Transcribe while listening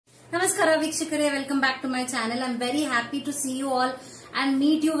Namaskara Vikshikare, welcome back to my channel. I'm very happy to see you all and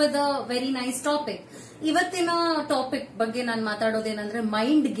meet you with a very nice topic. ಇವತ್ತಿನ topic ಬಗ್ಗೆ ನಾನು ಮಾತಾಡೋದೇನಂದ್ರೆ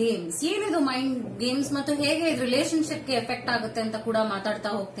mind games. ಏನಿದು mind games ಮತ್ತು ಹೇಗೆ ಇದು relationship ಗೆ effect ಆಗುತ್ತೆ ಅಂತ ಕೂಡ ಮಾತಾಡ್ತಾ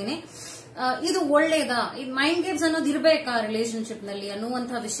ಹೋಗ್ತೀನಿ. ಇದು ಒಳ್ಳೇದಾ, ಮೈಂಡ್ ಗೇಮ್ಸ್ ಅನ್ನೋದು ಇರಬೇಕಾ ರಿಲೇಶನ್ಶಿಪ್ ನಲ್ಲಿ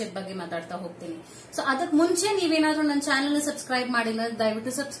ಅನ್ನುವಂತಹ ವಿಷಯದ ಬಗ್ಗೆ ಮಾತಾಡ್ತಾ ಹೋಗ್ತೀನಿ. ಸೊ ಅದಕ್ಕೆ ಮುಂಚೆ ನೀವೇನಾದ್ರೂ ನನ್ನ ಚಾನೆಲ್ ಸಬ್ಸ್ಕ್ರೈಬ್ ಮಾಡಿಲ್ಲ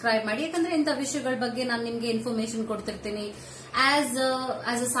ದಯವಿಟ್ಟು ಸಬ್ಸ್ಕ್ರೈಬ್ ಮಾಡಿ, ಯಾಕಂದ್ರೆ ಇಂಥ ವಿಷಯಗಳ ಬಗ್ಗೆ ನಾನು ನಿಮ್ಗೆ ಇನ್ಫಾರ್ಮೇಶನ್ ಕೊಡ್ತಿರ್ತೀನಿ. ಆಸ್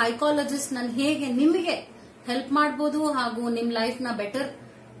ಅ ಸೈಕಾಲಜಿಸ್ಟ್ ನಾನು ಹೇಗೆ ನಿಮಗೆ ಹೆಲ್ಪ್ ಮಾಡಬಹುದು ಹಾಗೂ ನಿಮ್ ಲೈಫ್ ನ ಬೆಟರ್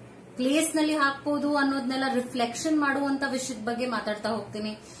ಪ್ಲೇಸ್ ನಲ್ಲಿ ಹಾಕಬಹುದು ಅನ್ನೋದನ್ನೆಲ್ಲ ರಿಫ್ಲೆಕ್ಷನ್ ಮಾಡುವಂತ ವಿಷಯದ ಬಗ್ಗೆ ಮಾತಾಡ್ತಾ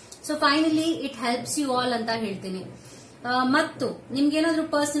ಹೋಗ್ತೀನಿ. So finally it helps you all ಅಂತ ಹೇಳ್ತೀನಿ. ಮತ್ತು ನಿಮ್ಗೇನಾದ್ರೂ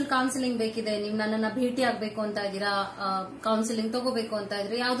ಪರ್ಸನಲ್ ಕೌನ್ಸಿಲಿಂಗ್ ಬೇಕಿದೆ, ನೀವು ನನ್ನನ್ನ ಭೇಟಿ ಆಗ್ಬೇಕು ಅಂತ ಇದ್ದೀರಾ, ಕೌನ್ಸಿಲಿಂಗ್ ತಗೋಬೇಕು ಅಂತ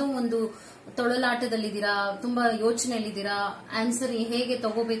ಇದ್ರೆ, ಯಾವುದೋ ಒಂದು ತೊಳಲಾಟದಲ್ಲಿದ್ದೀರಾ, ತುಂಬಾ ಯೋಚನೆಯಲ್ಲಿದ್ದೀರಾ, ಆನ್ಸರ್ ಹೇಗೆ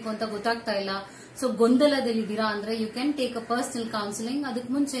ತಗೋಬೇಕು ಅಂತ ಗೊತ್ತಾಗ್ತಾ ಇಲ್ಲ, ಸೊ ಗೊಂದಲದಲ್ಲಿದ್ದೀರಾ ಅಂದ್ರೆ you can take a personal counselling.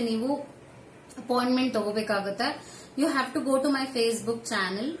 ಅದಕ್ಕೆ ಮುಂಚೆ ನೀವು appointment ತಗೋಬೇಕಾಗುತ್ತೆ. You have to go to my Facebook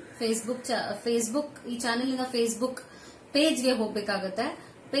channel. Facebook ಈ ಚಾನೆಲ್ ಇಂದ ಫೇಸ್ಬುಕ್ ಪೇಜ್ಗೆ ಹೋಗ್ಬೇಕಾಗುತ್ತೆ.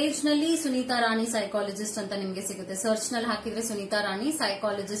 ಪೇಜ್ ನಲ್ಲಿ ಸುನೀತಾ ರಾಣಿ ಸೈಕಾಲಜಿಸ್ಟ್ ಅಂತ ನಿಮ್ಗೆ ಸಿಗುತ್ತೆ. ಸರ್ಚ್ ನಲ್ಲಿ ಹಾಕಿದ್ರೆ ಸುನೀತಾ ರಾಣಿ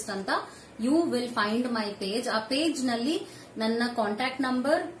ಸೈಕಾಲಜಿಸ್ಟ್ ಅಂತ you will find my page. ಆ ಪೇಜ್ ನಲ್ಲಿ ನನ್ನ ಕಾಂಟ್ಯಾಕ್ಟ್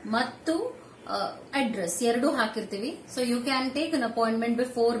ನಂಬರ್ ಮತ್ತು ಅಡ್ರೆಸ್ ಎರಡೂ ಹಾಕಿರ್ತೀವಿ. So you can take an appointment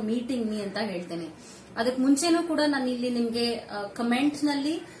before meeting me ಅಂತ ಹೇಳ್ತೀನಿ. ಅದಕ್ಕೆ ಮುಂಚೆನೂ ಕೂಡ ನಾನು ಇಲ್ಲಿ ನಿಮ್ಗೆ ಕಮೆಂಟ್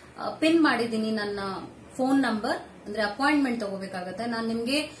ನಲ್ಲಿ ಪಿನ್ ಮಾಡಿದ್ದೀನಿ ನನ್ನ ಫೋನ್ ನಂಬರ್. ಅಂದ್ರೆ ಅಪಾಯಿಂಟ್ಮೆಂಟ್ ತಗೋಬೇಕಾಗತ್ತೆ. ನಾನು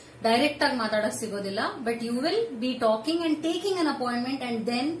ನಿಮ್ಗೆ ಡೈರೆಕ್ಟ್ ಆಗಿ ಮಾತಾಡಕ್ ಸಿಗೋದಿಲ್ಲ, but you will be talking and taking an appointment and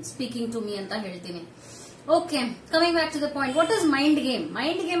then speaking to me ಅಂತ ಹೇಳ್ತೀನಿ. Okay, coming back to the point, what is mind game?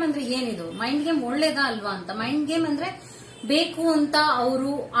 Mind game ಅಂದ್ರೆ ಏನಿದು? ಮೈಂಡ್ ಗೇಮ್ ಒಳ್ಳೇದಾ ಅಲ್ವಾ ಅಂತ. ಮೈಂಡ್ ಗೇಮ್ ಅಂದ್ರೆ ಬೇಕು ಅಂತ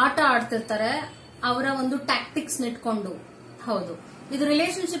ಅವರು ಆಟ ಆಡ್ತಿರ್ತಾರೆ, ಅವರ ಒಂದು ಟ್ಯಾಕ್ಟಿಕ್ಸ್ ಇಟ್ಕೊಂಡು. ಹೌದು, ಇದು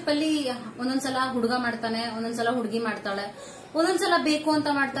ರಿಲೇಶನ್ಶಿಪ್ ಅಲ್ಲಿ ಒಂದೊಂದ್ಸಲ ಹುಡುಗ ಮಾಡ್ತಾನೆ, ಒಂದೊಂದ್ಸಲ ಹುಡುಗಿ ಮಾಡ್ತಾಳೆ, ಒಂದೊಂದ್ಸಲ ಬೇಕು ಅಂತ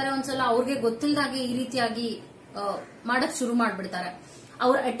ಮಾಡ್ತಾರೆ, ಒಂದ್ಸಲ ಅವ್ರಿಗೆ ಗೊತ್ತಿಲ್ಲದಾಗೆ ಈ ರೀತಿಯಾಗಿ ಮಾಡಕ್ ಶುರು ಮಾಡ್ಬಿಡ್ತಾರೆ.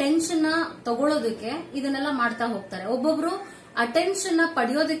 ಅವ್ರ ಅಟೆನ್ಷನ್ ನ ತಗೊಳ್ಳೋದಕ್ಕೆ ಇದನ್ನೆಲ್ಲ ಮಾಡ್ತಾ ಹೋಗ್ತಾರೆ. ಒಬ್ಬೊಬ್ರು ಅಟೆನ್ಷನ್ ನ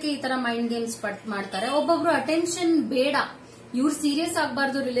ಪಡೆಯೋದಕ್ಕೆ ಈ ತರ ಮೈಂಡ್ ಗೇಮ್ಸ್ ಮಾಡ್ತಾರೆ. ಒಬ್ಬೊಬ್ರು ಅಟೆನ್ಷನ್ ಬೇಡ, ಇವ್ರು ಸೀರಿಯಸ್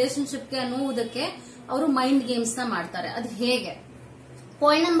ಆಗಬಾರ್ದು ರಿಲೇಶನ್ಶಿಪ್ಗೆ ಅನ್ನುವುದಕ್ಕೆ ಅವರು ಮೈಂಡ್ ಗೇಮ್ಸ್ ನ ಮಾಡ್ತಾರೆ. ಅದು ಹೇಗೆ?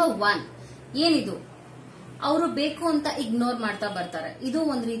 ಪಾಯಿಂಟ್ ನಂಬರ್ 1 ಏನಿದು? ಅವರು ಬೇಕು ಅಂತ ಇಗ್ನೋರ್ ಮಾಡ್ತಾ ಬರ್ತಾರೆ. ಇದು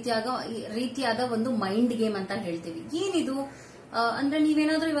ಒಂದು ರೀತಿಯಾದ ಒಂದು ಮೈಂಡ್ ಗೇಮ್ ಅಂತ ಹೇಳ್ತೀವಿ. ಏನಿದು ಅಂದ್ರೆ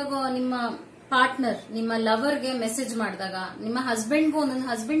ನೀವೇನಾದ್ರೂ ಇವಾಗ ನಿಮ್ಮ ಪಾರ್ಟ್ನರ್, ನಿಮ್ಮ ಲವರ್ಗೆ ಮೆಸೇಜ್ ಮಾಡಿದಾಗ, ನಿಮ್ಮ ಹಸ್ಬೆಂಡ್ಗೂ ಒಂದೊಂದು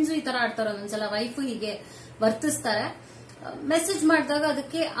ಹಸ್ಬೆಂಡ್ಸು ಈ ತರ ಆಡ್ತಾರೆ, ಒಂದೊಂದ್ಸಲ ವೈಫು ಹೀಗೆ ವರ್ತಿಸ್ತಾರೆ. ಮೆಸೇಜ್ ಮಾಡಿದಾಗ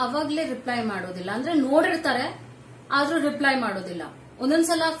ಅದಕ್ಕೆ ಅವಾಗ್ಲೇ ರಿಪ್ಲೈ ಮಾಡೋದಿಲ್ಲ. ಅಂದ್ರೆ ನೋಡಿರ್ತಾರೆ ಆದ್ರೂ ರಿಪ್ಲೈ ಮಾಡೋದಿಲ್ಲ.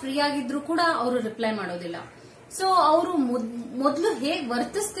 ಒಂದೊಂದ್ಸಲ ಫ್ರೀ ಆಗಿದ್ರು ಕೂಡ ಅವರು ರಿಪ್ಲೈ ಮಾಡೋದಿಲ್ಲ. ಸೊ ಅವರು ಮೊದಲು ಹೇಗ್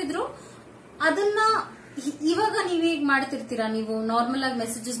ವರ್ತಿಸ್ತಿದ್ರು ಅದನ್ನ ಇವಾಗ ನೀವ್ ಹೇಗ್ ಮಾಡ್ತಿರ್ತೀರಾ, ನೀವು ನಾರ್ಮಲ್ ಆಗಿ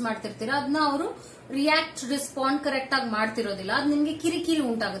ಮೆಸೇಜಸ್ ಮಾಡ್ತಿರ್ತೀರಾ, ಅದನ್ನ ಅವರು ರೆಸ್ಪಾಂಡ್ ಕರೆಕ್ಟ್ ಆಗಿ ಮಾಡ್ತಿರೋದಿಲ್ಲ. ಅದು ನಿಮ್ಗೆ ಕಿರಿಕಿರಿ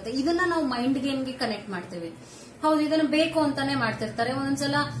ಉಂಟಾಗುತ್ತೆ. ಇದನ್ನ ನಾವು ಮೈಂಡ್ ಗೇಮ್ಗೆ ಕನೆಕ್ಟ್ ಮಾಡ್ತೀವಿ. ಹೌದು, ಇದನ್ನ ಬೇಕು ಅಂತಾನೆ ಮಾಡ್ತಿರ್ತಾರೆ.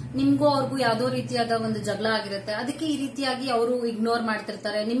 ಒಂದೊಂದ್ಸಲ ನಿಮ್ಗೂ ಅವ್ರಿಗೂ ಯಾವ್ದೋ ರೀತಿಯಾದ ಒಂದು ಜಗಳ ಆಗಿರುತ್ತೆ, ಅದಕ್ಕೆ ಈ ರೀತಿಯಾಗಿ ಅವರು ಇಗ್ನೋರ್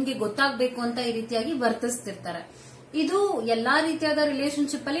ಮಾಡ್ತಿರ್ತಾರೆ. ನಿಮ್ಗೆ ಗೊತ್ತಾಗ್ಬೇಕು ಅಂತ ಈ ರೀತಿಯಾಗಿ ವರ್ತಿಸ್ತಿರ್ತಾರೆ. ಇದು ಎಲ್ಲಾ ರೀತಿಯಾದ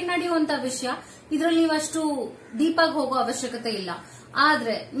ರಿಲೇಶನ್ಶಿಪ್ ಅಲ್ಲಿ ನಡೆಯುವಂತ ವಿಷಯ. ಇದ್ರಲ್ಲಿ ನೀವು ಅಷ್ಟು ಡೀಪ್ ಆಗಿ ಹೋಗೋ ಅವಶ್ಯಕತೆ ಇಲ್ಲ.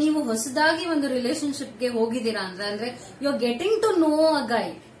 ಆದ್ರೆ ನೀವು ಹೊಸದಾಗಿ ಒಂದು ರಿಲೇಶನ್ಶಿಪ್ ಗೆ ಹೋಗಿದ್ದೀರಾ ಅಂದ್ರೆ you are getting to know a Guy,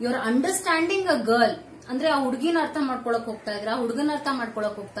 you are understanding a girl. ಅಂದ್ರೆ ಆ ಹುಡುಗಿನ ಅರ್ಥ ಮಾಡ್ಕೊಳಕ್ ಹೋಗ್ತಾ ಇದ್ದೀರಾ, ಹುಡುಗನ ಅರ್ಥ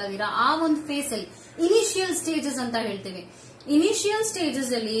ಮಾಡ್ಕೊಳಕ್ ಹೋಗ್ತಾ ಇದ್ದೀರಾ. ಆ ಒಂದು ಫೇಸ್ ಅಲ್ಲಿ ಇನಿಷಿಯಲ್ ಸ್ಟೇಜಸ್ ಅಂತ ಹೇಳ್ತೀವಿ. ಇನಿಷಿಯಲ್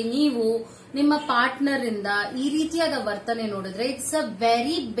ಸ್ಟೇಜಸ್ ಅಲ್ಲಿ ನೀವು ನಿಮ್ಮ ಪಾರ್ಟ್ನರ್ ಇಂದ ಈ ರೀತಿಯಾದ ವರ್ತನೆ ನೋಡಿದ್ರೆ it's a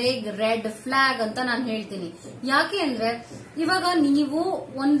very big red flag ಅಂತ ನಾನು ಹೇಳ್ತೀನಿ. ಯಾಕೆ ಅಂದ್ರೆ ಇವಾಗ ನೀವು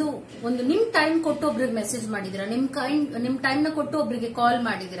ಒಂದು ನಿಮ್ ಟೈಮ್ ಕೊಟ್ಟು ಒಬ್ರಿಗೆ ಮೆಸೇಜ್ ಮಾಡಿದಿರಾ, ನಿಮ್ ಟೈಮ್ ನ ಕೊಟ್ಟು ಒಬ್ರಿಗೆ ಕಾಲ್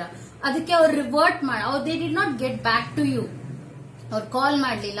ಮಾಡಿದಿರಾ, ಅದಕ್ಕೆ ಅವ್ರು ರಿವರ್ಟ್ ಅವ್ರು they did not get back to you. ಅವ್ರು ಕಾಲ್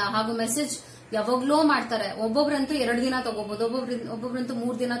ಮಾಡ್ಲಿಲ್ಲ, ಹಾಗೂ ಮೆಸೇಜ್ ಯಾವಾಗ್ಲೂ ಮಾಡ್ತಾರೆ. ಒಬ್ಬೊಬ್ರಂತೂ 2 ದಿನ ತಗೋಬಹುದು, ಒಬ್ಬೊಬ್ರಂತೂ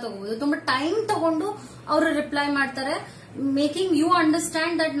 3 ದಿನ ತಗೋಬಹುದು. ತುಂಬಾ ಟೈಮ್ ತಗೊಂಡು ಅವರು ರಿಪ್ಲೈ ಮಾಡ್ತಾರೆ, ಮೇಕಿಂಗ್ ಯು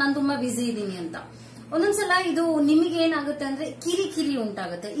ಅಂಡರ್ಸ್ಟ್ಯಾಂಡ್ ದಟ್ ನಾನು ತುಂಬಾ ಬಿಸಿ ಇದ್ದೀನಿ ಅಂತ. ಒಂದೊಂದ್ಸಲ ಇದು ನಿಮಗೆ ಏನಾಗುತ್ತೆ ಅಂದ್ರೆ ಕಿರಿಕಿರಿ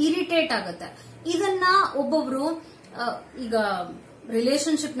ಉಂಟಾಗುತ್ತೆ, ಇರಿಟೇಟ್ ಆಗುತ್ತೆ. ಇದನ್ನ ಒಬ್ಬೊಬ್ರು ಈಗ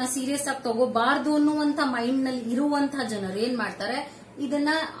ರಿಲೇಶನ್ಶಿಪ್ ನ ಸೀರಿಯಸ್ ಆಗಿ ತಗೋಬಾರ್ದು ಅನ್ನುವಂತ ಮೈಂಡ್ ನಲ್ಲಿ ಇರುವಂತಹ ಜನರು ಏನ್ ಮಾಡ್ತಾರೆ, ಇದನ್ನ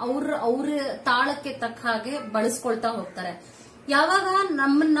ಅವ್ರ ತಾಳಕ್ಕೆ ತಕ್ಕ ಹಾಗೆ ಬಳಸ್ಕೊಳ್ತಾ ಹೋಗ್ತಾರೆ. ಯಾವಾಗ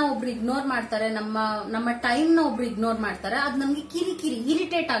ನಮ್ಮನ್ನ ಒಬ್ರು ಇಗ್ನೋರ್ ಮಾಡ್ತಾರೆ, ನಮ್ಮ ಟೈಮ್ ನ ಒಬ್ರು ಇಗ್ನೋರ್ ಮಾಡ್ತಾರೆ, ಅದು ನಮ್ಗೆ ಕಿರಿಕಿರಿ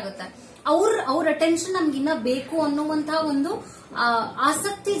ಇರಿಟೇಟ್ ಆಗುತ್ತೆ. ಅವ್ರ ಅಟೆನ್ಷನ್ ನಮ್ಗೆ ಇನ್ನ ಬೇಕು ಅನ್ನುವಂತಹ ಒಂದು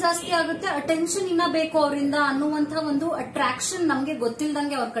ಆಸಕ್ತಿ ಜಾಸ್ತಿ ಆಗುತ್ತೆ. ಅಟೆನ್ಷನ್ ಇನ್ನ ಬೇಕು ಅವರಿಂದ ಅನ್ನುವಂತಹ ಒಂದು ಅಟ್ರಾಕ್ಷನ್ ನಮ್ಗೆ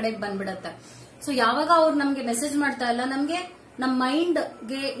ಗೊತ್ತಿಲ್ದಂಗೆ ಅವ್ರ ಕಡೆಗೆ ಬಂದ್ಬಿಡತ್ತೆ. ಸೊ ಯಾವಾಗ ಅವ್ರು ನಮ್ಗೆ ಮೆಸೇಜ್ ಮಾಡ್ತಾ ಇಲ್ಲ, ನಮ್ಗೆ ನಮ್ ಮೈಂಡ್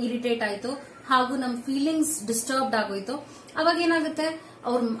ಗೆ ಇರಿಟೇಟ್ ಆಯ್ತು ಹಾಗೂ ನಮ್ ಫೀಲಿಂಗ್ಸ್ ಡಿಸ್ಟರ್ಬ್ಡ್ ಆಗೋಯ್ತು. ಅವಾಗ ಏನಾಗುತ್ತೆ,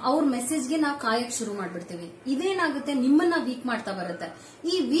 ಅವ್ರ ಮೆಸೇಜ್ಗೆ ನಾವು ಕಾಯಕ್ ಶುರು ಮಾಡ್ಬಿಡ್ತೀವಿ. ಇದೇನಾಗುತ್ತೆ, ನಿಮ್ಮನ್ನ ವೀಕ್ ಮಾಡ್ತಾ ಬರುತ್ತೆ.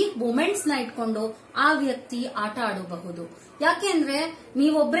 ಈ ವೀಕ್ ಮೊಮೆಂಟ್ಸ್ ನ ಇಟ್ಕೊಂಡು ಆ ವ್ಯಕ್ತಿ ಆಟ ಆಡಬಹುದು. ಯಾಕೆಂದ್ರೆ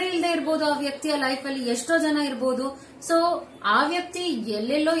ನೀವೊಬ್ಬರೇ ಇಲ್ಲದೆ ಇರ್ಬೋದು, ಆ ವ್ಯಕ್ತಿಯ ಲೈಫ್ ಅಲ್ಲಿ ಎಷ್ಟೋ ಜನ ಇರ್ಬೋದು. ಸೊ ಆ ವ್ಯಕ್ತಿ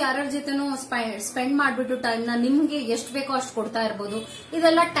ಎಲ್ಲೆಲ್ಲೋ ಯಾರ್ಯಾರ ಜೊತೆನೂ ಸ್ಪೆಂಡ್ ಮಾಡ್ಬಿಟ್ಟು ಟೈಮ್ ನ ನಿಮ್ಗೆ ಎಷ್ಟು ಬೇಕೋ ಅಷ್ಟು ಕೊಡ್ತಾ ಇರ್ಬೋದು.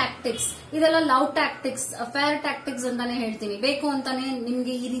 ಇದೆಲ್ಲ ಟ್ಯಾಕ್ಟಿಕ್ಸ್, ಇದೆಲ್ಲ ಲವ್ ಟ್ಯಾಕ್ಟಿಕ್ಸ್, ಫೇರ್ ಟ್ಯಾಕ್ಟಿಕ್ಸ್ ಅಂತಾನೆ ಹೇಳ್ತೀನಿ. ಬೇಕು ಅಂತಾನೆ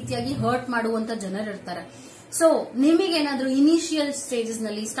ನಿಮ್ಗೆ ಈ ರೀತಿಯಾಗಿ ಹರ್ಟ್ ಮಾಡುವಂತ ಜನರು ಇರ್ತಾರೆ. ಸೊ ನಿಮಗೇನಾದ್ರೂ ಇನಿಷಿಯಲ್ ಸ್ಟೇಜಸ್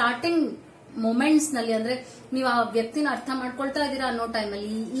ನಲ್ಲಿ, ಸ್ಟಾರ್ಟಿಂಗ್ ಮೊಮೆಂಟ್ಸ್ ನಲ್ಲಿ, ಅಂದ್ರೆ ನೀವು ಆ ವ್ಯಕ್ತಿನ ಅರ್ಥ ಮಾಡ್ಕೊಳ್ತಾ ಇದ್ದೀರಾ ಅನ್ನೋ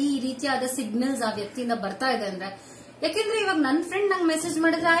ಟೈಮಲ್ಲಿ ಈ ರೀತಿಯಾದ ಸಿಗ್ನಲ್ಸ್ ಆ ವ್ಯಕ್ತಿಯಿಂದ ಬರ್ತಾ ಇದೆ ಅಂದ್ರೆ, ಯಾಕೆಂದ್ರೆ ಇವಾಗ ನನ್ನ ಫ್ರೆಂಡ್ ನಂಗೆ ಮೆಸೇಜ್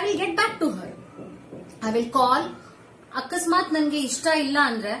ಮಾಡಿದ್ರೆ I will get back to her, I will call. ಅಕಸ್ಮಾತ್ ನನ್ಗೆ ಇಷ್ಟ ಇಲ್ಲ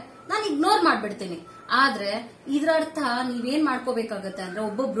ಅಂದ್ರೆ ನಾನು ಇಗ್ನೋರ್ ಮಾಡ್ಬಿಡ್ತೀನಿ. ಆದ್ರೆ ಇದ್ರ ಅರ್ಥ ನೀವೇನ್ ಮಾಡ್ಕೋಬೇಕಾಗತ್ತೆ ಅಂದ್ರೆ,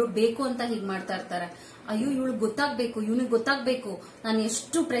 ಒಬ್ಬೊಬ್ರು ಬೇಕು ಅಂತ ಹೀಗ್ ಮಾಡ್ತಾ ಇರ್ತಾರೆ. ಅಯ್ಯೋ ಇವಳು ಗೊತ್ತಾಗ್ಬೇಕು, ಇವನಿಗೆ ಗೊತ್ತಾಗ್ಬೇಕು ನಾನು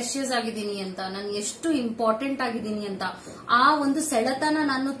ಎಷ್ಟು ಪ್ರೆಷಿಯಸ್ ಆಗಿದ್ದೀನಿ ಅಂತ, ನಾನು ಎಷ್ಟು ಇಂಪಾರ್ಟೆಂಟ್ ಆಗಿದ್ದೀನಿ ಅಂತ, ಆ ಒಂದು ಸೆಳೆತನ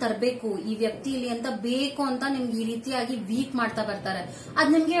ನಾನು ತರಬೇಕು ಈ ವ್ಯಕ್ತಿಲಿ ಅಂತ ಬೇಕು ಅಂತ ನಿಮ್ಗೆ ಈ ರೀತಿಯಾಗಿ ವೀಕ್ ಮಾಡ್ತಾ ಬರ್ತಾರೆ.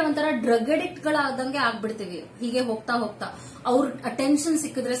 ಅದ್ ನಿಮ್ಗೆ ಒಂಥರ ಡ್ರಗ್ ಅಡಿಕ್ಟ್ ಗಳಾದಂಗೆ ಆಗ್ಬಿಡ್ತೀವಿ. ಹೀಗೆ ಹೋಗ್ತಾ ಹೋಗ್ತಾ ಅವ್ರ ಅಟೆನ್ಷನ್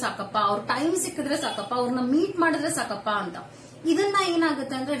ಸಿಕ್ಕಿದ್ರೆ ಸಾಕಪ್ಪ, ಅವ್ರ ಟೈಮ್ ಸಿಕ್ಕಿದ್ರೆ ಸಾಕಪ್ಪ, ಅವ್ರನ್ನ ಮೀಟ್ ಮಾಡಿದ್ರೆ ಸಾಕಪ್ಪ ಅಂತ. ಇದನ್ನ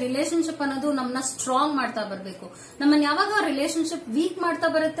ಏನಾಗುತ್ತೆ ಅಂದ್ರೆ, ರಿಲೇಶನ್ಶಿಪ್ ಅನ್ನೋದು ನಮ್ಮನ್ನ ಸ್ಟ್ರಾಂಗ್ ಮಾಡ್ತಾ ಬರಬೇಕು. ನಮ್ಮನ್ನ ಯಾವಾಗ ರಿಲೇಶನ್ಶಿಪ್ ವೀಕ್ ಮಾಡ್ತಾ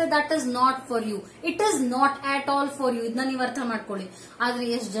ಬರುತ್ತೆ, that is not for you, it is not at all for you. ಇದನ್ನ ನೀವು ಅರ್ಥ ಮಾಡ್ಕೊಳ್ಳಿ. ಆದ್ರೆ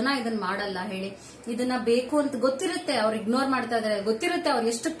ಎಷ್ಟು ಜನ ಇದನ್ನ ಮಾಡಲ್ಲ ಹೇಳಿ? ಇದನ್ನ ಬೇಕು ಅಂತ ಗೊತ್ತಿರುತ್ತೆ, ಅವ್ರು ಇಗ್ನೋರ್ ಮಾಡ್ತಾ ಇದಾರೆ, ಗೊತ್ತಿರುತ್ತೆ ಅವ್ರು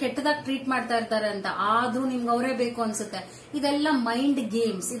ಎಷ್ಟು ಕೆಟ್ಟದಾಗಿ ಟ್ರೀಟ್ ಮಾಡ್ತಾ ಇರ್ತಾರೆ ಅಂತ, ಆದ್ರೂ ನಿಮ್ಗೆ ಅವರೇ ಬೇಕು ಅನ್ಸುತ್ತೆ. ಇದೆಲ್ಲ ಮೈಂಡ್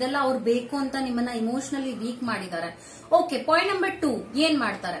ಗೇಮ್ಸ್. ಇದೆಲ್ಲ ಅವ್ರು ಬೇಕು ಅಂತ ನಿಮ್ಮನ್ನ ಇಮೋಷನಲಿ ವೀಕ್ ಮಾಡಿದ್ದಾರೆ. ಓಕೆ, ಪಾಯಿಂಟ್ ನಂಬರ್ 2 ಏನ್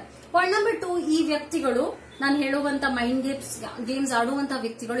ಮಾಡ್ತಾರೆ? ಪಾಯಿಂಟ್ ನಂಬರ್ 2, ಈ ವ್ಯಕ್ತಿಗಳು, ನಾನು ಹೇಳುವಂತ ಮೈಂಡ್ ಗೇಮ್ಸ್ ಆಡುವಂತ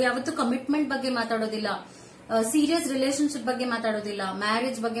ವ್ಯಕ್ತಿಗಳು ಯಾವತ್ತೂ ಕಮಿಟ್ಮೆಂಟ್ ಬಗ್ಗೆ ಮಾತಾಡೋದಿಲ್ಲ, ಸೀರಿಯಸ್ ರಿಲೇಶನ್ಶಿಪ್ ಬಗ್ಗೆ ಮಾತಾಡೋದಿಲ್ಲ,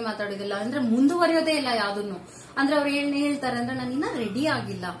 ಮ್ಯಾರೇಜ್ ಬಗ್ಗೆ ಮಾತಾಡೋದಿಲ್ಲ, ಅಂದ್ರೆ ಮುಂದುವರಿಯೋದೇ ಇಲ್ಲ ಯಾವ್ದನ್ನು. ಅಂದ್ರೆ ಅವ್ರು ಏನ್ ಹೇಳ್ತಾರೆ ಅಂದ್ರೆ, ನಾನು ಇನ್ನ ರೆಡಿ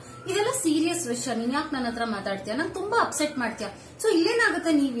ಆಗಿಲ್ಲ, ಇದೆಲ್ಲ ಸೀರಿಯಸ್ ವಿಷಯ, ನೀನ್ ಯಾಕೆ ನನ್ನ ಹತ್ರ ಮಾತಾಡ್ತೀಯ, ನಂಗೆ ತುಂಬಾ ಅಪ್ಸೆಟ್ ಮಾಡ್ತೀಯ. ಸೊ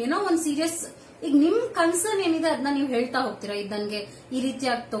ಇಲ್ಲೇನಾಗುತ್ತೆ, ನೀವೇನೋ ಒಂದ್ ಸೀರಿಯಸ್, ಈಗ ನಿಮ್ ಕನ್ಸರ್ನ್ ಏನಿದೆ ಅದನ್ನ ನೀವು ಹೇಳ್ತಾ ಹೋಗ್ತೀರಾ. ಇದು ನನ್ಗೆ ಈ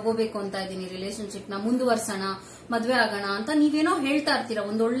ರೀತಿಯಾಗಿ ತಗೋಬೇಕು ಅಂತ ಇದೀನಿ, ರಿಲೇಶನ್ಶಿಪ್ ನ ಮುಂದುವರ್ಸೋಣ, ಮದ್ವೆ ಆಗೋಣ ಅಂತ ನೀವೇನೋ ಹೇಳ್ತಾ ಇರ್ತೀರಾ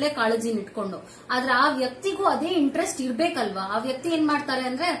ಒಂದೊಳ್ಳೆ ಕಾಳಜಿನ ಇಟ್ಕೊಂಡು. ಆದ್ರೆ ಆ ವ್ಯಕ್ತಿಗೂ ಅದೇ ಇಂಟ್ರೆಸ್ಟ್ ಇರ್ಬೇಕಲ್ವಾ? ಆ ವ್ಯಕ್ತಿ ಏನ್ ಮಾಡ್ತಾರೆ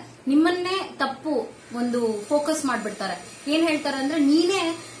ಅಂದ್ರೆ, ನಿಮ್ಮನ್ನೇ ತಪ್ಪು ಒಂದು ಫೋಕಸ್ ಮಾಡ್ಬಿಡ್ತಾರೆ. ಏನ್ ಹೇಳ್ತಾರೆ ಅಂದ್ರೆ, ನೀನೇ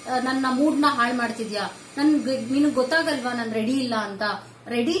ನನ್ನ ಮೂಡ್ ನ ಹಾಳು ಮಾಡ್ತಿದ್ಯಾ, ನಿನಗ್ ಗೊತ್ತಾಗಲ್ವಾ ನಾನು ರೆಡಿ ಇಲ್ಲ ಅಂತ.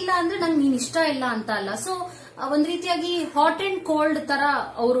 ರೆಡಿ ಇಲ್ಲ ಅಂದ್ರೆ ನಂಗೆ ನೀನ್ ಇಷ್ಟ ಇಲ್ಲ ಅಂತ ಅಲ್ಲ. ಸೊ ಒಂದ್ ರೀತಿಯಾಗಿ ಹಾಟ್ ಅಂಡ್ ಕೋಲ್ಡ್ ತರ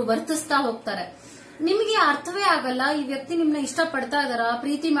ಅವರು ವರ್ತಿಸ್ತಾ ಹೋಗ್ತಾರೆ. ನಿಮಗೆ ಅರ್ಥವೇ ಆಗಲ್ಲ, ಈ ವ್ಯಕ್ತಿ ನಿಮ್ನ ಇಷ್ಟ ಪಡ್ತಾ ಇದಾರ,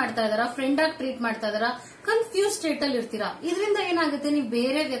 ಪ್ರೀತಿ ಮಾಡ್ತಾ ಇದಾರ, ಫ್ರೆಂಡ್ ಆಗಿ ಟ್ರೀಟ್ ಮಾಡ್ತಾ ಇದಾರ, ಕನ್ಫ್ಯೂಸ್ ಸ್ಟೇಟ್ ಅಲ್ಲಿ ಇರ್ತೀರಾ. ಇದರಿಂದ ಏನಾಗುತ್ತೆ, ನೀವು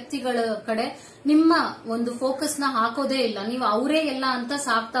ಬೇರೆ ವ್ಯಕ್ತಿಗಳ ಕಡೆ ನಿಮ್ಮ ಒಂದು ಫೋಕಸ್ ನ ಹಾಕೋದೇ ಇಲ್ಲ, ನೀವು ಅವರೇ ಎಲ್ಲ ಅಂತ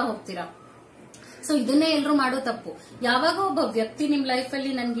ಸಾಕ್ತಾ ಹೋಗ್ತೀರಾ. ಸೊ ಇದನ್ನೇ ಎಲ್ಲರೂ ಮಾಡೋ ತಪ್ಪು. ಯಾವಾಗ ಒಬ್ಬ ವ್ಯಕ್ತಿ ನಿಮ್ ಲೈಫ್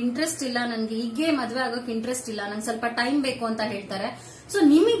ಅಲ್ಲಿ ನನ್ಗೆ ಇಂಟ್ರೆಸ್ಟ್ ಇಲ್ಲ, ನನ್ಗೆ ಹೀಗೆ ಮದ್ವೆ ಆಗೋಕೆ ಇಂಟ್ರೆಸ್ಟ್ ಇಲ್ಲ, ನಂಗೆ ಸ್ವಲ್ಪ ಟೈಮ್ ಬೇಕು ಅಂತ ಹೇಳ್ತಾರೆ, ಸೊ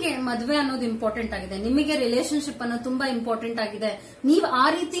ನಿಮಗೆ ಮದ್ವೆ ಅನ್ನೋದು ಇಂಪಾರ್ಟೆಂಟ್ ಆಗಿದೆ, ನಿಮಗೆ ರಿಲೇಶನ್ಶಿಪ್ ಅನ್ನೋದು ತುಂಬಾ ಇಂಪಾರ್ಟೆಂಟ್ ಆಗಿದೆ, ನೀವ್ ಆ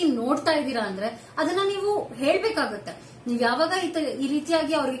ರೀತಿ ನೋಡ್ತಾ ಇದ್ದೀರಾ ಅಂದ್ರೆ ಅದನ್ನ ನೀವು ಹೇಳ್ಬೇಕಾಗುತ್ತೆ. ನೀವ್ ಯಾವಾಗ ಈ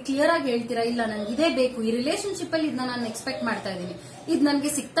ರೀತಿಯಾಗಿ ಅವ್ರಿಗೆ ಕ್ಲಿಯರ್ ಆಗಿ ಹೇಳ್ತೀರಾ, ಇಲ್ಲ ನನ್ಗೆ ಇದೇ ಬೇಕು, ಈ ರಿಲೇಶನ್ಶಿಪ್ ಅಲ್ಲಿ ಇದನ್ನ ನಾನು ಎಕ್ಸ್ಪೆಕ್ಟ್ ಮಾಡ್ತಾ ಇದ್ದೀನಿ, ಇದು ನನ್ಗೆ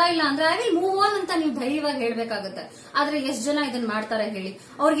ಸಿಗ್ತಾ ಇಲ್ಲ ಅಂದ್ರೆ ಐ ವಿಲ್ ಮೂವ್ ಆನ್ ಅಂತ ನೀವು ಧೈರ್ಯವಾಗಿ ಹೇಳ್ಬೇಕಾಗುತ್ತೆ. ಆದ್ರೆ ಎಷ್ಟ್ ಜನ ಇದನ್ನ ಮಾಡ್ತಾರೆ ಹೇಳಿ?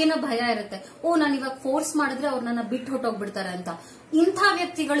 ಅವ್ರಿಗೇನೋ ಭಯ ಇರುತ್ತೆ, ನಾನು ಇವಾಗ ಫೋರ್ಸ್ ಮಾಡಿದ್ರೆ ಅವ್ರು ನನ್ನ ಬಿಟ್ಟು ಹೊಟ್ಟೋಗ್ಬಿಡ್ತಾರೆ ಅಂತ. ಇಂಥ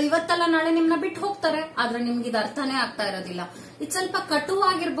ವ್ಯಕ್ತಿಗಳು ಇವತ್ತಲ್ಲ ನಾಳೆ ನಿಮ್ನ ಬಿಟ್ಟು ಹೋಗ್ತಾರೆ, ಆದ್ರೆ ನಿಮ್ಗೆ ಇದು ಅರ್ಥನೇ ಆಗ್ತಾ ಇರೋದಿಲ್ಲ. ಇದು ಸ್ವಲ್ಪ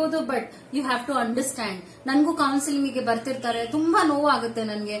ಕಟುವಾಗಿರ್ಬೋದು, but you have to understand. ನನ್ಗೂ ಕೌನ್ಸಿಲಿಂಗ್ ಗೆ ಬರ್ತಿರ್ತಾರೆ, ತುಂಬಾ ನೋವಾಗುತ್ತೆ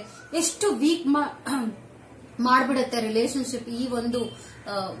ನನ್ಗೆ, ಎಷ್ಟು ವೀಕ್ ಮಾಡ್ಬಿಡುತ್ತೆ ರಿಲೇಶನ್ಶಿಪ್ ಈ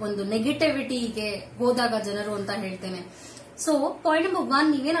ಒಂದು ನೆಗೆಟಿವಿಟಿಗೆ ಹೋದಾಗ ಜನರು ಅಂತ ಹೇಳ್ತೇನೆ. ಸೊ ಪಾಯಿಂಟ್ ನಂಬರ್ 1,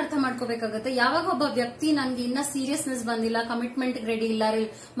 ನೀವೇನ್ ಅರ್ಥ ಮಾಡ್ಕೋಬೇಕಾಗುತ್ತೆ, ಯಾವಾಗ ಒಬ್ಬ ವ್ಯಕ್ತಿ ನನ್ಗೆ ಇನ್ನ ಸೀರಿಯಸ್ನೆಸ್ ಬಂದಿಲ್ಲ, ಕಮಿಟ್ಮೆಂಟ್ ರೆಡಿ ಇಲ್ಲ,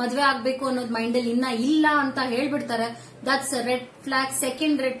 ಮದ್ವೆ ಆಗ್ಬೇಕು ಅನ್ನೋದು ಮೈಂಡ್ ಅಲ್ಲಿ ಇನ್ನ ಇಲ್ಲ ಅಂತ ಹೇಳ್ಬಿಡ್ತಾರೆ, that's red flag,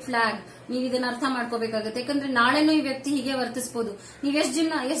 second red flag. ನೀವ್ ಇದನ್ನ ಅರ್ಥ ಮಾಡ್ಕೋಬೇಕಾಗುತ್ತೆ. ಯಾಕಂದ್ರೆ ನಾಳೆನೂ ಈ ವ್ಯಕ್ತಿ ಹೀಗೆ ವರ್ತಿಸಬಹುದು. ನೀವ್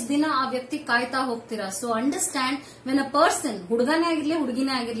ಎಷ್ಟ್ ದಿನ ಆ ವ್ಯಕ್ತಿ ಕಾಯ್ತಾ ಹೋಗ್ತೀರಾ? So understand, when a person, ಹುಡುಗನೇ ಆಗಿರ್ಲಿ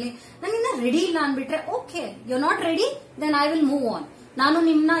ಹುಡುಗಿನೇ ಆಗಿರ್ಲಿ, ನಾನು ಇನ್ನ ರೆಡಿ ಇಲ್ಲ ಅನ್ಬಿಟ್ರೆ, okay you are not ready, then I will move on. ನಾನು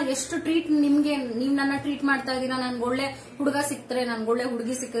ನಿಮ್ನ ಎಷ್ಟು ನೀವ್ ನನ್ನ ಟ್ರೀಟ್ ಮಾಡ್ತಾ ಇದೀರಾ, ನನ್ಗೆ ಒಳ್ಳೆ ಹುಡುಗ ಸಿಕ್ತರೆ, ನನ್ಗೆ ಒಳ್ಳೆ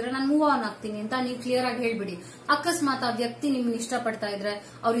ಹುಡುಗಿ ಸಿಕ್ಕಿದ್ರೆ ನಾನು ಮೂವ್ ಆನ್ ಆಗ್ತೀನಿ ಅಂತ ನೀವು ಕ್ಲಿಯರ್ ಆಗಿ ಹೇಳ್ಬಿಡಿ. ಅಕಸ್ಮಾತ್ ಆ ವ್ಯಕ್ತಿ ನಿಮ್ನ ಇಷ್ಟಪಡ್ತಾ ಇದ್ರೆ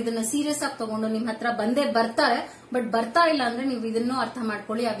ಅವ್ರು ಇದನ್ನ ಸೀರಿಯಸ್ ಆಗಿ ತಗೊಂಡು ನಿಮ್ ಹತ್ರ ಬಂದೇ ಬರ್ತಾರೆ, ಬಟ್ ಬರ್ತಾ ಇಲ್ಲ ಅಂದ್ರೆ ನೀವು ಇದನ್ನು ಅರ್ಥ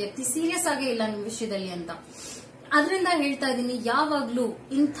ಮಾಡ್ಕೊಳ್ಳಿ, ಆ ವ್ಯಕ್ತಿ ಸೀರಿಯಸ್ ಆಗೇ ಇಲ್ಲ ನಿಮ್ ವಿಷಯದಲ್ಲಿ ಅಂತ. ಅದರಿಂದ ಹೇಳ್ತಾ ಇದ್ದೀನಿ, ಯಾವಾಗ್ಲೂ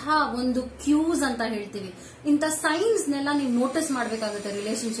ಇಂಥ ಒಂದು ಕ್ಯೂಸ್ ಅಂತ ಹೇಳ್ತೀವಿ, ಇಂಥ ಸೈನ್ಸ್ ನೆಲ್ಲ ನೀವು ನೋಟಿಸ್ ಮಾಡ್ಬೇಕಾಗುತ್ತೆ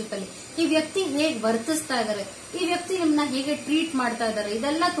ರಿಲೇಶನ್ಶಿಪ್ ಅಲ್ಲಿ. ಈ ವ್ಯಕ್ತಿ ಹೇಗೆ ವರ್ತಿಸ್ತಾ ಇದಾರೆ, ಈ ವ್ಯಕ್ತಿ ನಿಮ್ನ ಹೇಗೆ ಟ್ರೀಟ್ ಮಾಡ್ತಾ ಇದಾರೆ,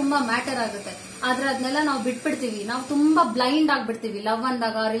 ಇದೆಲ್ಲ ತುಂಬಾ ಮ್ಯಾಟರ್ ಆಗುತ್ತೆ. ಆದ್ರೆ ಅದನ್ನೆಲ್ಲ ನಾವು ಬಿಟ್ಬಿಡ್ತೀವಿ, ನಾವು ತುಂಬಾ ಬ್ಲೈಂಡ್ ಆಗ್ಬಿಡ್ತೀವಿ ಲವ್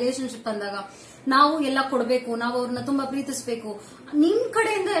ಅಂದಾಗ, ರಿಲೇಶನ್ಶಿಪ್ ಅಂದಾಗ. ನಾವು ಎಲ್ಲ ಕೊಡ್ಬೇಕು, ನಾವು ಅವ್ರನ್ನ ತುಂಬಾ ಪ್ರೀತಿಸ್ಬೇಕು, ನಿಮ್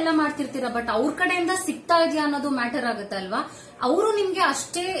ಕಡೆಯಿಂದ ಎಲ್ಲ ಮಾಡ್ತಿರ್ತೀರಾ, ಬಟ್ ಅವ್ರ ಕಡೆಯಿಂದ ಸಿಗ್ತಾ ಇದೆಯಾ ಅನ್ನೋದು ಮ್ಯಾಟರ್ ಆಗುತ್ತೆ ಅಲ್ವಾ. ಅವರು ನಿಮ್ಗೆ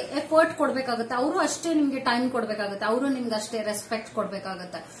ಅಷ್ಟೇ ಎಫರ್ಟ್ ಕೊಡ್ಬೇಕಾಗುತ್ತೆ, ಅವರು ಅಷ್ಟೇ ನಿಮ್ಗೆ ಟೈಮ್ ಕೊಡ್ಬೇಕಾಗುತ್ತೆ, ಅವರು ನಿಮ್ಗೆ ಅಷ್ಟೇ ರೆಸ್ಪೆಕ್ಟ್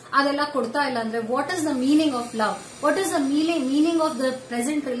ಕೊಡ್ಬೇಕಾಗುತ್ತೆ. ಅದೆಲ್ಲ ಕೊಡ್ತಾ ಇಲ್ಲ ಅಂದ್ರೆ what is the meaning of love, what is the meaning of the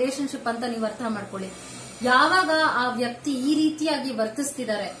present relationship ಅಂತ ನೀವು ಅರ್ಥ ಮಾಡ್ಕೊಳ್ಳಿ. ಯಾವಾಗ ಆ ವ್ಯಕ್ತಿ ಈ ರೀತಿಯಾಗಿ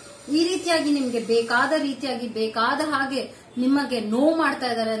ವರ್ತಿಸ್ತಿದ್ದಾರೆ, ಈ ರೀತಿಯಾಗಿ ನಿಮ್ಗೆ ಬೇಕಾದ ರೀತಿಯಾಗಿ ಬೇಕಾದ ಹಾಗೆ ನಿಮಗೆ ನೋವು ಮಾಡ್ತಾ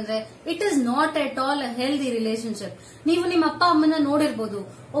ಇದಾರೆ ಅಂದ್ರೆ it is not at all a healthy relationship. ನೀವು ನಿಮ್ಮ ಅಪ್ಪ ಅಮ್ಮನ ನೋಡಿರ್ಬೋದು,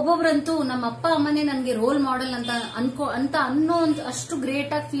 ಒಬ್ಬೊಬ್ರಂತೂ ನಮ್ಮ ಅಪ್ಪ ಅಮ್ಮನೇ ನನ್ಗೆ ರೋಲ್ ಮಾಡೆಲ್ ಅಂತ ಅನ್ನೋ ಅಷ್ಟು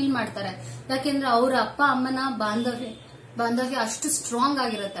ಗ್ರೇಟ್ ಆಗಿ ಫೀಲ್ ಮಾಡ್ತಾರೆ. ಯಾಕೆಂದ್ರೆ ಅವರ ಅಪ್ಪ ಅಮ್ಮನ ಬಾಂಧವ್ಯ ಅಷ್ಟು ಸ್ಟ್ರಾಂಗ್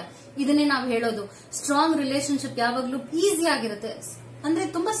ಆಗಿರುತ್ತೆ. ಇದನ್ನೇ ನಾವು ಹೇಳೋದು, ಸ್ಟ್ರಾಂಗ್ ರಿಲೇಶನ್ಶಿಪ್ ಯಾವಾಗ್ಲೂ ಈಸಿ ಆಗಿರುತ್ತೆ, ಅಂದ್ರೆ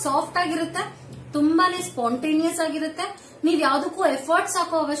ತುಂಬಾ ಸಾಫ್ಟ್ ಆಗಿರುತ್ತೆ, ತುಂಬಾನೇ ಸ್ಪಾಂಟೇನಿಯಸ್ ಆಗಿರುತ್ತೆ. ನೀವ್ ಯಾವ್ದಕ್ಕೂ ಎಫರ್ಟ್ಸ್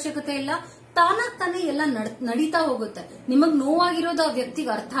ಹಾಕೋ ಅವಶ್ಯಕತೆ ಇಲ್ಲ, ತಾನಾಗ್ ತಾನೇ ಎಲ್ಲ ನಡೀತಾ ಹೋಗುತ್ತೆ. ನಿಮಗ್ ನೋವಾಗಿರೋದು ಆ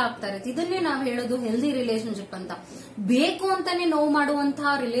ವ್ಯಕ್ತಿಗೆ ಅರ್ಥ ಆಗ್ತಾ ಇರುತ್ತೆ. ಇದನ್ನೇ ನಾವು ಹೇಳೋದು ಹೆಲ್ದಿ ರಿಲೇಶನ್ಶಿಪ್ ಅಂತ. ಬೇಕು ಅಂತಾನೆ ನೋವು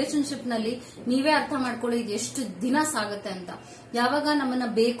ಮಾಡುವಂತಹ ರಿಲೇಶನ್ಶಿಪ್ ನಲ್ಲಿ ನೀವೇ ಅರ್ಥ ಮಾಡ್ಕೊಳ್ಳಿ ಇದು ಎಷ್ಟು ದಿನ ಸಾಗುತ್ತೆ ಅಂತ. ಯಾವಾಗ ನಮ್ಮನ್ನ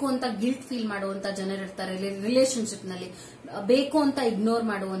ಬೇಕು ಅಂತ ಗಿಲ್ಟ್ ಫೀಲ್ ಮಾಡುವಂತ ಜನರಿರ್ತಾರೆ ರಿಲೇಶನ್ಶಿಪ್ ನಲ್ಲಿ, ಬೇಕು ಅಂತ ಇಗ್ನೋರ್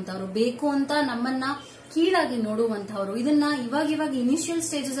ಮಾಡುವಂತವ್ರು, ಬೇಕು ಅಂತ ನಮ್ಮನ್ನ ಕೀಳಾಗಿ ನೋಡುವಂತವ್ರು, ಇದನ್ನ ಇವಾಗ ಇನಿಷಿಯಲ್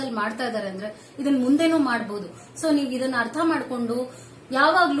ಸ್ಟೇಜಸ್ ಅಲ್ಲಿ ಮಾಡ್ತಾ ಇದಾರೆ ಅಂದ್ರೆ ಇದನ್ನ ಮುಂದೆನೂ ಮಾಡಬಹುದು. ಸೊ ನೀವು ಇದನ್ನ ಅರ್ಥ ಮಾಡ್ಕೊಂಡು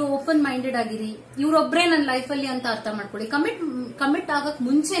ಯಾವಾಗ್ಲೂ ಓಪನ್ ಮೈಂಡೆಡ್ ಆಗಿರಿ. ಇವ್ರೊಬ್ರೇ ನನ್ನ ಲೈಫ್ ಅಲ್ಲಿ ಅಂತ ಅರ್ಥ ಮಾಡ್ಕೊಳ್ಳಿ. ಕಮಿಟ್ ಆಗಕ್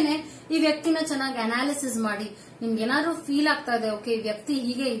ಮುಂಚೆನೆ ಈ ವ್ಯಕ್ತಿನ ಚೆನ್ನಾಗಿ ಅನಾಲಿಸಿಸ್ ಮಾಡಿ, ನಿಮ್ಗೆ ಏನಾದ್ರು ಫೀಲ್ ಆಗ್ತಾ ಇದೆ ಓಕೆ ಈ ವ್ಯಕ್ತಿ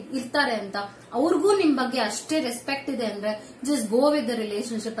ಹೀಗೆ ಇರ್ತಾರೆ ಅಂತ, ಅವ್ರಿಗೂ ನಿಮ್ ಬಗ್ಗೆ ಅಷ್ಟೇ ರೆಸ್ಪೆಕ್ಟ್ ಇದೆ ಅಂದ್ರೆ just go with the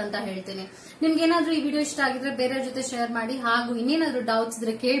relationship ಅಂತ ಹೇಳ್ತೀನಿ. ನಿಮ್ಗೆ ಏನಾದ್ರೂ ಈ ವಿಡಿಯೋ ಇಷ್ಟ ಆಗಿದ್ರೆ ಬೇರೆ ಜೊತೆ ಶೇರ್ ಮಾಡಿ, ಹಾಗೂ ಇನ್ನೇನಾದ್ರೂ ಡೌಟ್ಸ್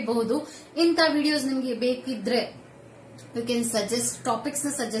ಇದ್ರೆ ಕೇಳಬಹುದು. ಇಂಥ ವಿಡಿಯೋಸ್ ನಿಮ್ಗೆ ಬೇಕಿದ್ರೆ ಯು ಕ್ಯಾನ್ ಸಜೆಸ್ಟ್, ಟಾಪಿಕ್ಸ್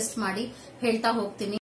ನ ಸಜೆಸ್ಟ್ ಮಾಡಿ ಹೇಳ್ತಾ ಹೋಗ್ತೀನಿ.